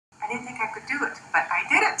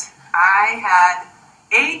I had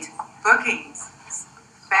 8 bookings.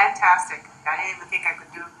 Fantastic. I didn't even think I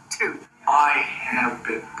could do 2. I have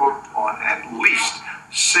been booked on at least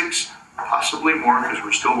 6, possibly more, because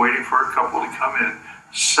we're still waiting for a couple to come in,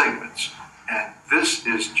 segments. And this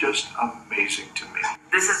is just amazing to me.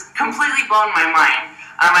 This has completely blown my mind.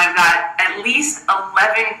 I've got at least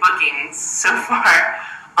 11 bookings so far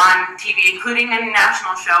on TV, including a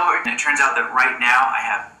national show. And it turns out that right now I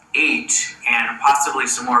have 8 and possibly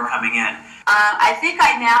some more coming in. I think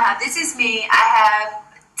I now have, this is me, I have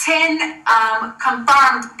 10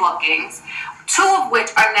 confirmed bookings, 2 of which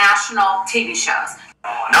are national TV shows.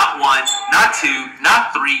 Not 1, not 2,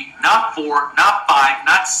 not 3, not 4, not 5,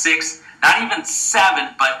 not 6, not even 7,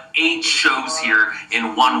 but 8 shows here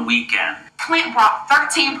in one weekend. Clint brought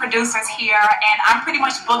 13 producers here, and I'm pretty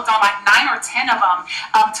much booked on like 9 or 10 of them.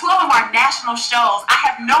 2 of them are national shows. I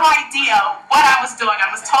have no idea what I was doing. I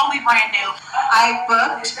was totally brand new. I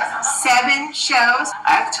booked 7 shows.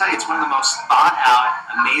 I have to tell you, it's one of the most thought-out,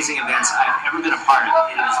 amazing events I've ever been a part of.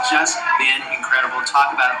 It has just been incredible.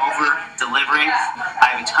 Talk about over-delivering.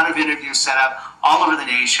 I have a ton of interviews set up all over the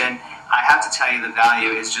nation. I have to tell you, the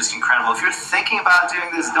value is just incredible. If you're thinking about doing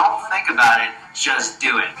this, don't think about it, just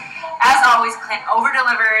do it. As always, Clint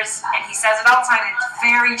over-delivers, and he says it all the time, and it's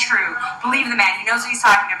very true. Believe the man, he knows what he's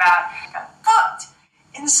talking about. Booked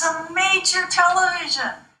in some major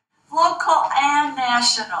television, local and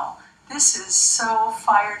national. This is so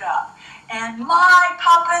fired up. And my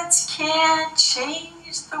puppets can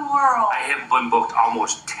change the world. I have been booked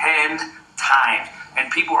almost 10 times. And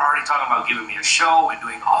people are already talking about giving me a show and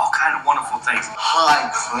doing all kind of wonderful things. Hi,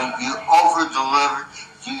 Clint. You over-delivered.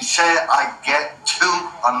 You said I get 2,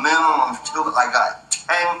 a minimum of 2. I got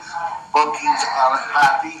 10 bookings. I'm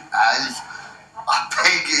happy as a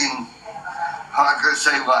pig. I'm not going to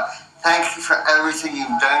say what. Thank you for everything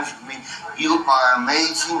you've done for me. You are an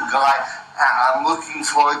amazing guy, and I'm looking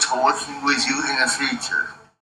forward to working with you in the future.